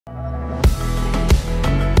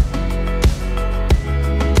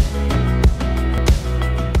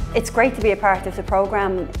It's great to be a part of the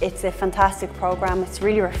programme. It's a fantastic programme. It's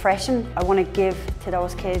really refreshing. I want to give to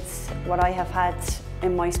those kids what I have had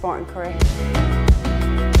in my sporting career.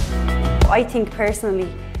 I think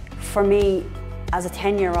personally, for me, as a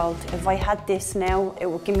 10-year-old, if I had this now, it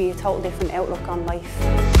would give me a total different outlook on life.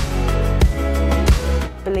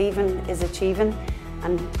 Believing is achieving,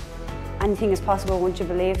 and anything is possible once you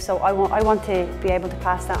believe. So I want to be able to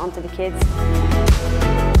pass that on to the kids.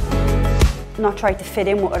 Not try to fit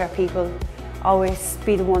in with other people, always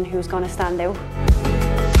be the one who's going to stand out.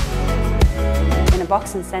 In a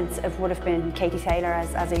boxing sense, it would have been Katie Taylor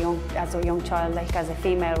as a young child, like as a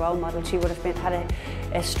female role model. She would have had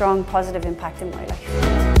a strong positive impact in my life.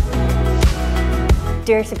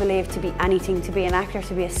 Dare to believe to be anything, to be an actor,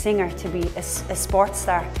 to be a singer, to be a sports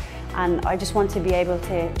star. And I just want to be able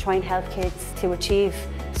to try and help kids to achieve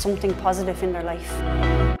something positive in their life.